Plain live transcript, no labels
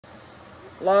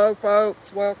Hello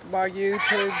folks, welcome to my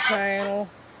YouTube channel.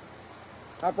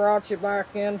 I brought you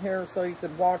back in here so you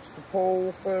could watch the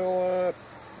pool fill up.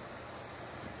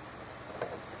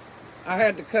 I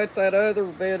had to cut that other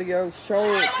video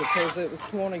short because it was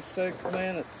 26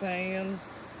 minutes in.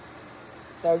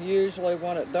 So usually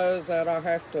when it does that, I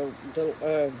have to do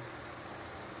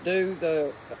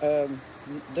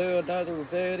another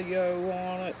video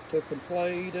on it to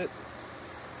complete it.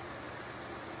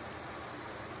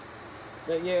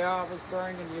 But yeah, I was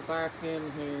bringing you back in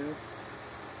here.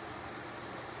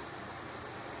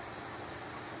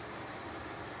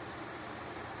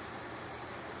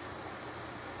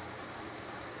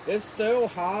 It's still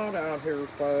hot out here,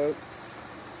 folks.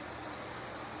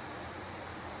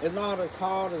 It's not as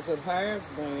hot as it has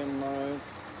been, though.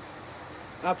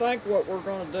 I think what we're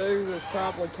going to do is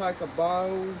probably take a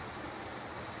bow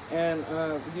and,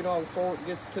 you know, before it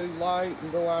gets too late,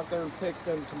 and go out there and pick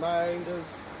them tomatoes.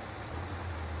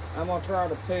 I'm going to try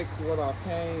to pick what I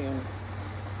can,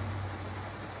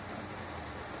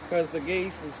 because the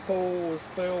geese's pool is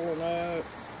filling up.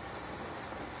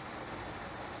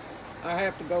 I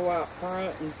have to go out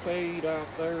front and feed out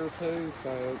there too,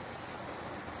 folks.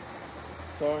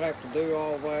 So I have to do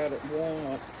all that at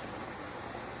once.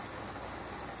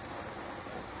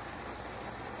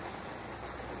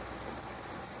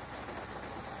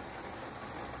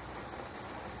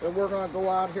 But we're going to go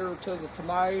out here to the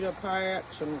tomato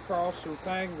patch and cross your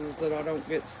fingers that I don't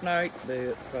get snake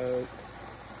bit, folks.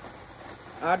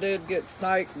 I did get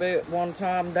snake bit one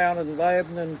time down in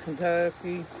Lebanon,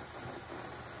 Kentucky.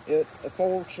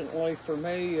 Fortunately for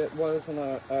me, it wasn't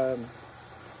a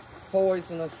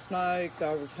poisonous snake.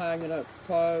 I was hanging up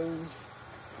clothes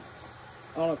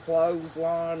on a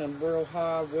clothesline in real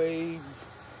high weeds,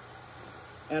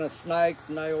 and a snake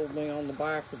nailed me on the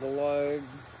back of the leg.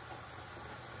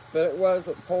 But it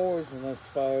wasn't poisonous,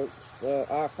 folks.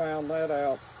 I found that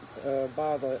out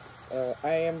by the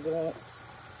ambulance.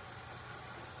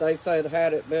 They said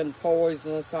had it been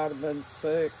poisonous, I'd have been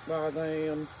sick by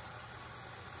then.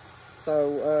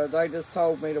 So they just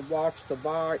told me to watch the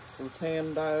bite for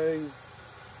 10 days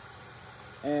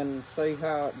and see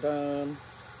how it done.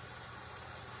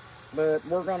 But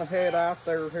we're going to head out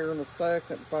there here in a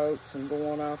second, folks, and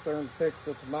going out there and pick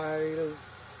the tomatoes.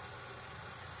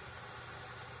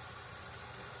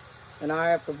 And I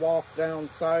have to walk down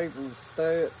Saber's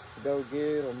steps to go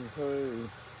get them, too.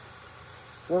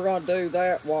 We're going to do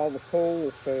that while the pool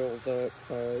fills up,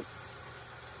 folks.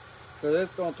 Because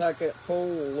it's going to take that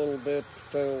pool a little bit to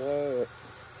fill up.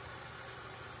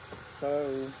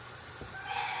 So,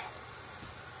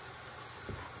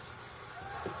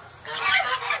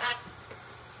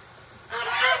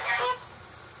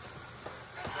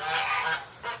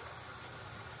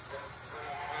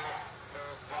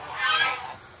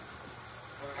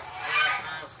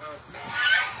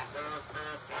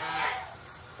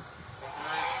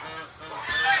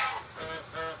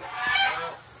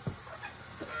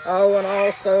 oh, and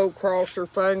also cross your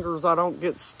fingers I don't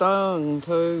get stung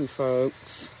too,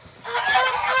 folks.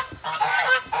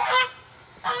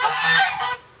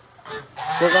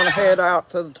 We're going to head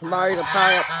out to the tomato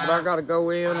patch, but I got to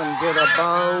go in and get a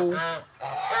bow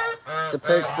to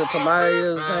pick the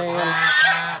tomatoes in.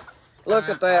 Look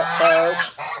at that,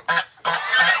 folks.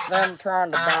 Them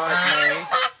trying to bite me.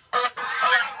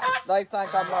 They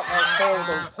think I'm not going to fill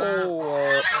their pool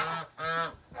up.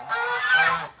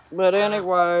 But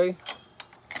anyway,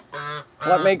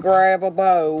 let me grab a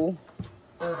bow,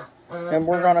 and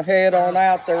we're going to head on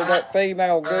out there. That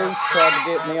female goose tried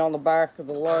to get me on the back of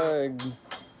the leg.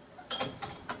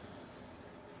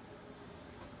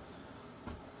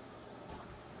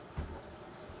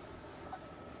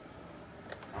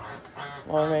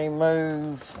 Let me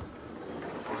move.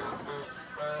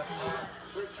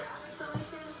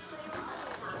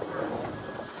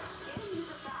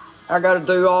 I got to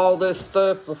do all this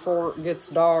stuff before it gets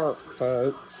dark,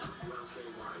 folks.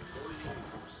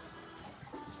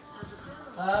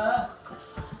 I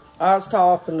was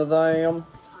talking to them.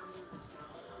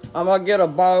 I'm going to get a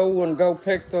bow and go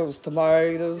pick those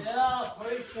tomatoes. Yeah, I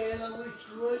appreciate it. I wish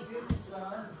you would get it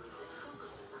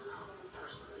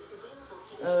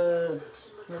done.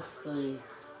 Let's see.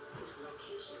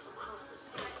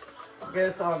 I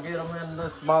guess I'll get them in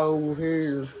this bowl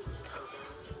here.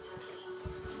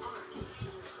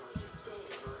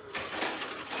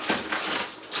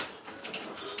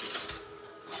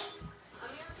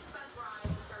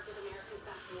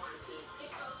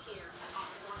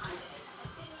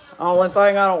 Only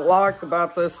thing I don't like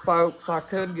about this, folks, I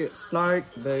could get snake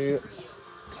bit.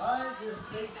 I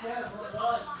just be careful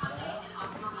what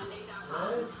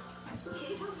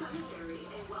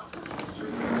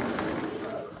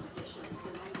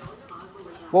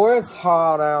Boy, it's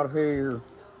hot out here.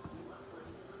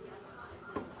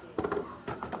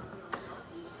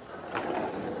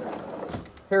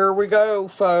 Here we go,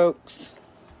 folks.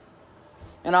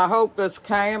 And I hope this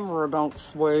camera don't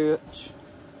switch.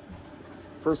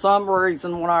 For some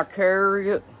reason, when I carry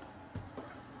it,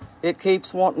 it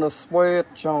keeps wanting to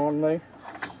switch on me.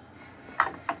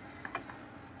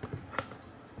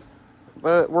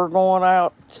 But we're going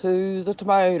out to the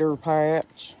tomato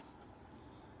patch.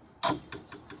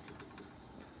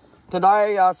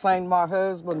 Today, I seen my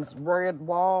husband's red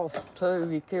wasp, too.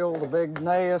 He killed a big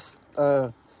nest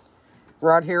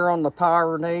right here on the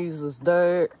Pyrenees'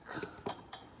 deck.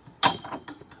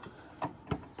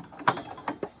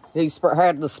 He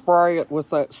had to spray it with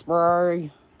that spray.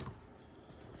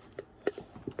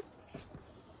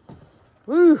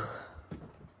 Whew.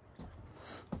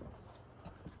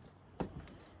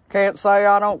 Can't say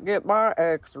I don't get my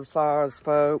exercise,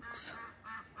 folks.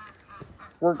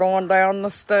 We're going down the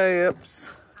steps.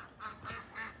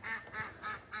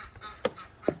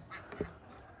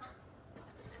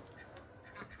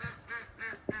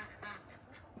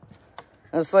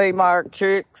 And see, my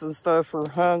chicks and stuff are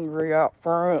hungry out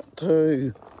front,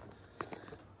 too.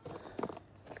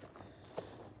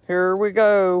 Here we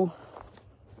go.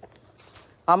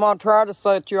 I'm going to try to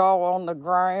set y'all on the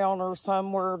ground or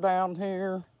somewhere down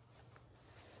here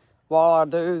while I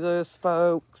do this,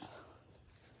 folks.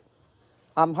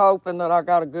 I'm hoping that I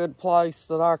got a good place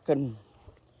that I can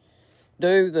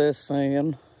do this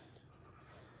in.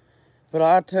 But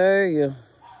I tell you,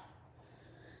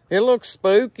 it looks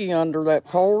spooky under that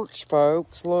porch,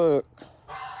 folks. Look.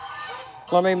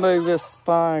 Let me move this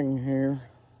thing here.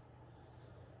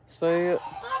 See it?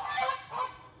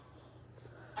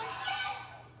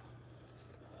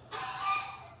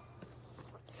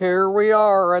 Here we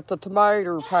are at the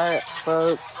tomato patch,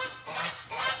 folks.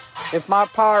 If my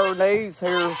Pyrenees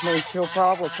hears me, she'll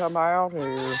probably come out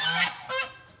here.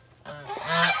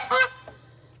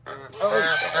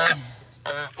 Okay.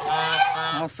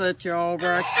 I'll set y'all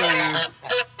right there.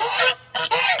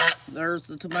 There's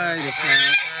the tomato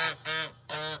patch.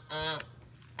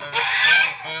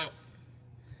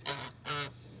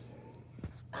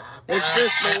 It's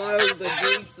just below the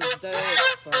Goose's deck,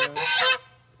 folks.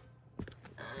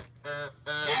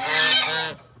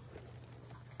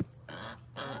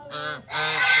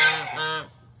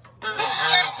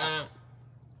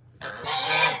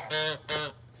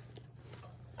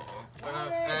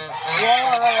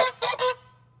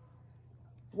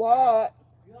 What?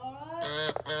 You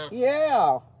alright?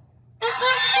 Yeah.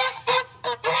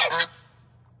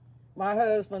 My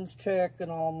husband's checking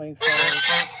on me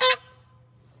first.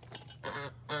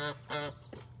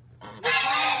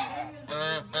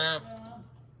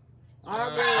 I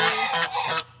will.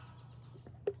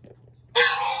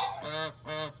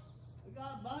 We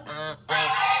got a bunch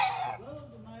of little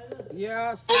tomatoes.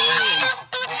 Yeah, I see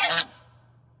him.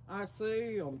 I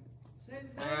see him. See the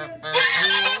big one?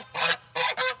 Yeah,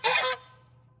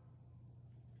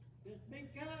 Just be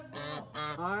careful.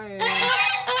 I am.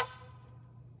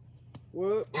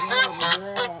 Whoop, I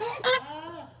dropped.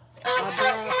 Huh? I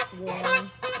dropped one.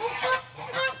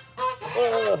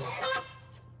 Ugh.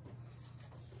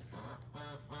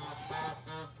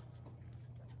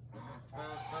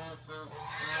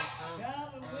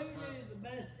 Calvin Wheatley is the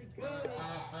best he could.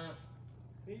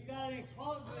 If you got any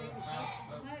closer, he can put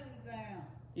the tomatoes down.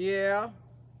 Yeah.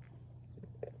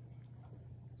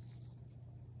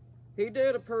 He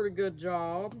did a pretty good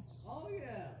job. Oh,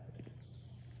 yeah.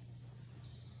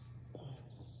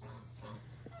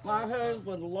 My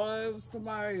husband loves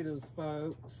tomatoes,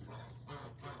 folks.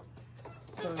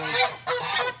 So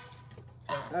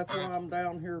that's why I'm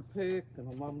down here picking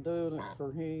them. I'm doing it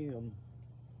for him.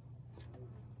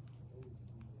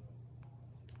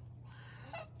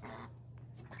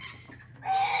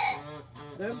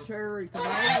 Them cherry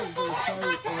tomatoes are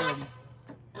so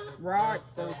ripe,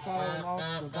 they're falling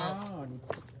off the vine.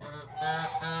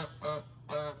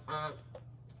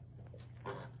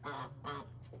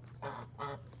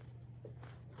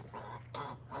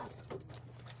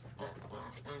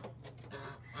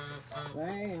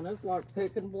 Man, it's like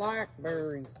picking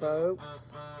blackberries, folks.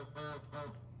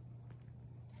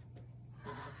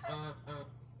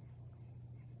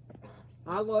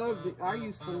 I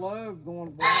used to love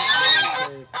going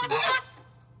blackberry picking.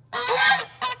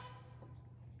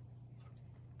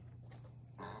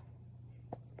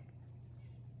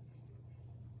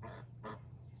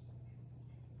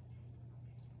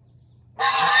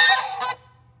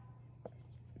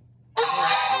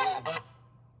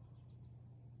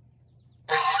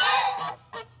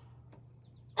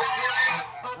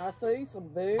 I see some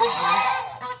big ones.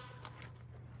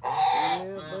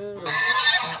 buddy.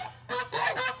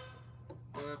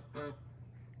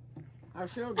 I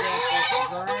should have got that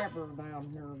grabber down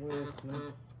here with me.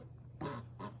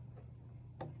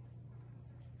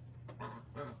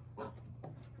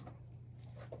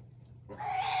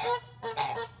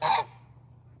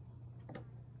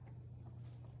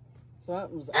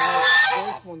 Something's out.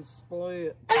 This one's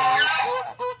split.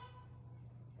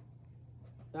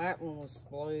 That one was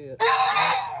split.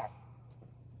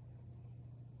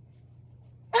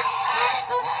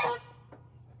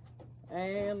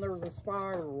 And there's a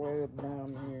spider web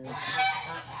down here.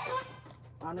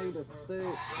 I need a stick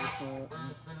or something.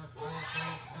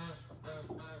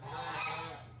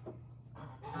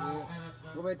 Yeah.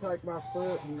 Let me take my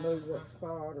foot and move that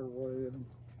spider web.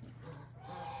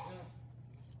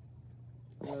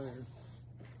 There.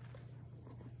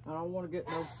 I don't want to get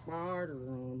no spider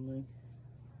on me.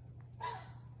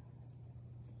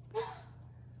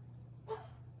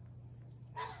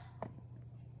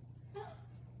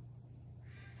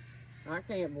 I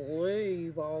can't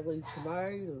believe all these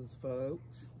tomatoes,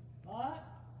 folks. What?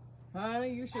 Honey,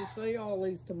 you should see all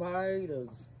these tomatoes.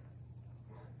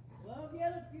 Well,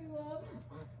 get a few of them.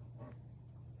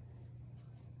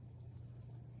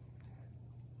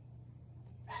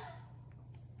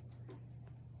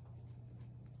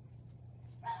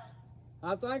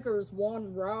 I think there's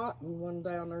one rotten one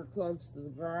down there close to the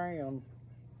ground.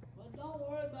 Well, don't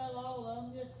worry about all of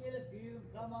them. Just get a few.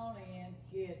 Come on in.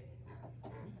 Shit.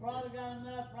 You probably got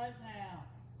enough right now.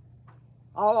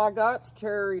 All I got's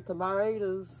cherry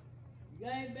tomatoes. You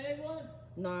got any big ones?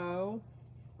 No,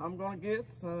 I'm gonna get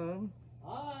some.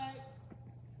 All right.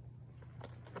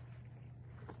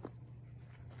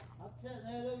 I'm sitting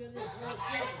there looking at this little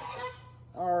chicken.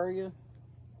 Are you?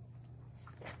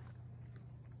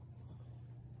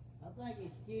 I think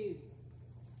it's cute.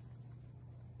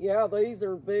 Yeah, these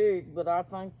are big, but I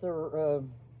think they're,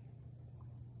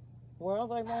 well,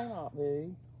 they may not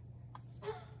be.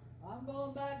 I'm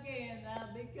going back in now.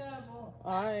 Be careful.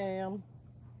 I am.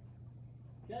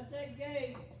 Shut that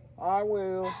gate. I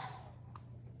will.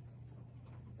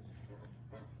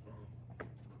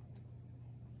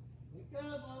 Be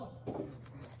careful.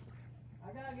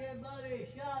 I gotta give Buddy a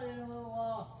shot in a little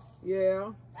while.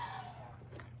 Yeah.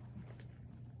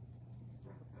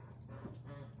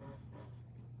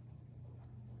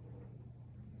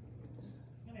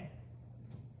 Come here.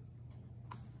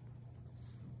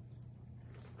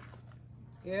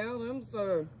 Yeah,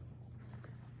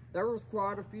 there was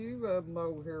quite a few of them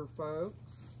over here, folks.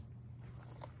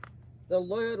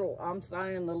 I'm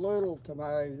saying the little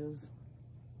tomatoes.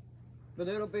 But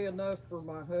it'll be enough for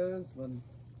my husband.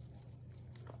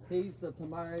 He's the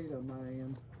tomato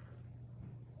man.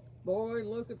 Boy,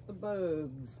 look at the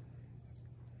bugs.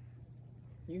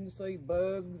 You can see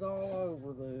bugs all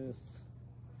over this.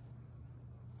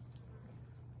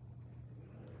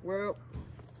 Well,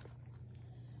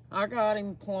 I got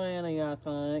him plenty, I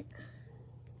think.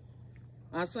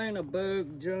 I seen a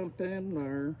bug jump in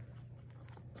there.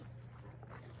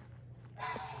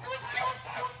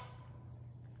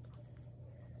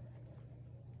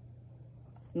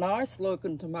 Nice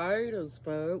looking tomatoes,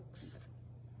 folks.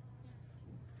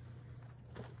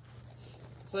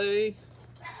 See?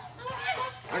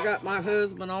 I got my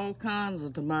husband all kinds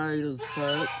of tomatoes,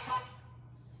 folks.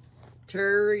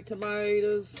 Cherry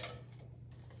tomatoes.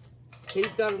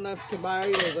 He's got enough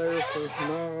tomato there for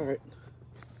tonight.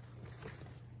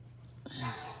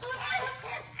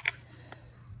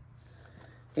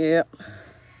 Yep.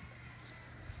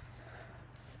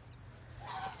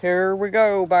 Here we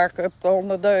go, back up on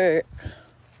the deck.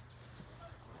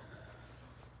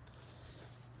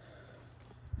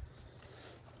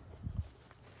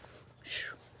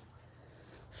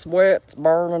 Sweat's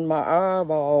burning my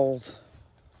eyeballs.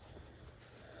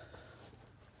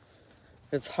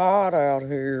 It's hot out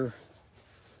here.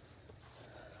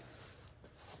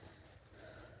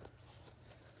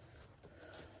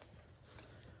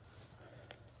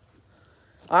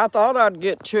 I thought I'd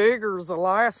get chiggers the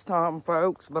last time,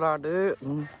 folks, but I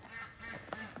didn't.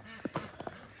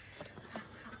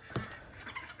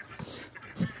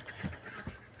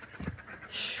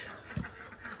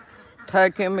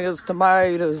 Take him his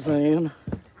tomatoes then.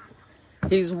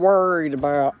 He's worried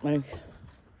about me.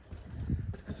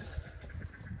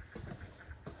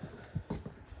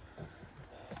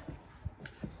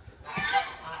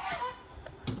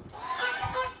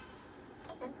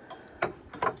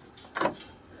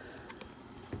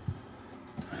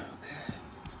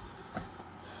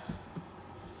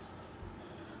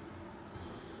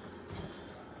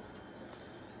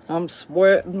 I'm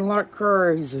sweating like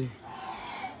crazy.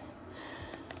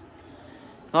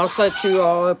 I'll set you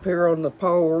all up here on the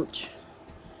porch.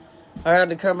 I had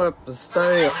to come up the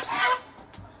steps.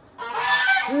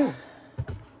 Whew.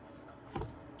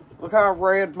 Look how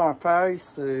red my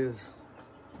face is.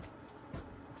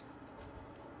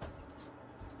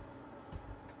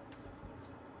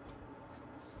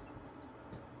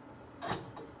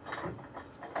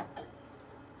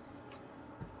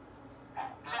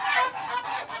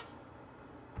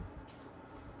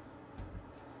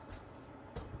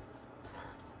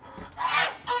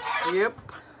 Yep.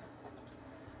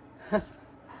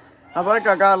 I think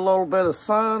I got a little bit of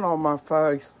sun on my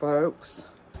face, folks.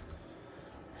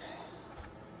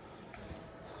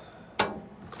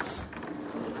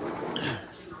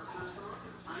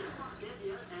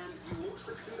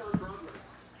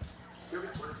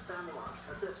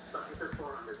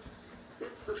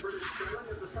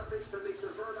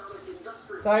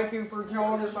 Thank you for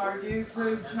joining my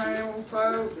YouTube channel,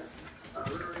 folks.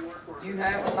 You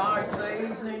have a nice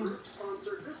evening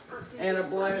and a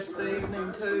blessed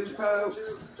evening too, folks.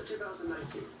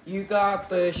 You got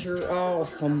this. You're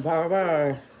awesome.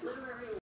 Bye-bye.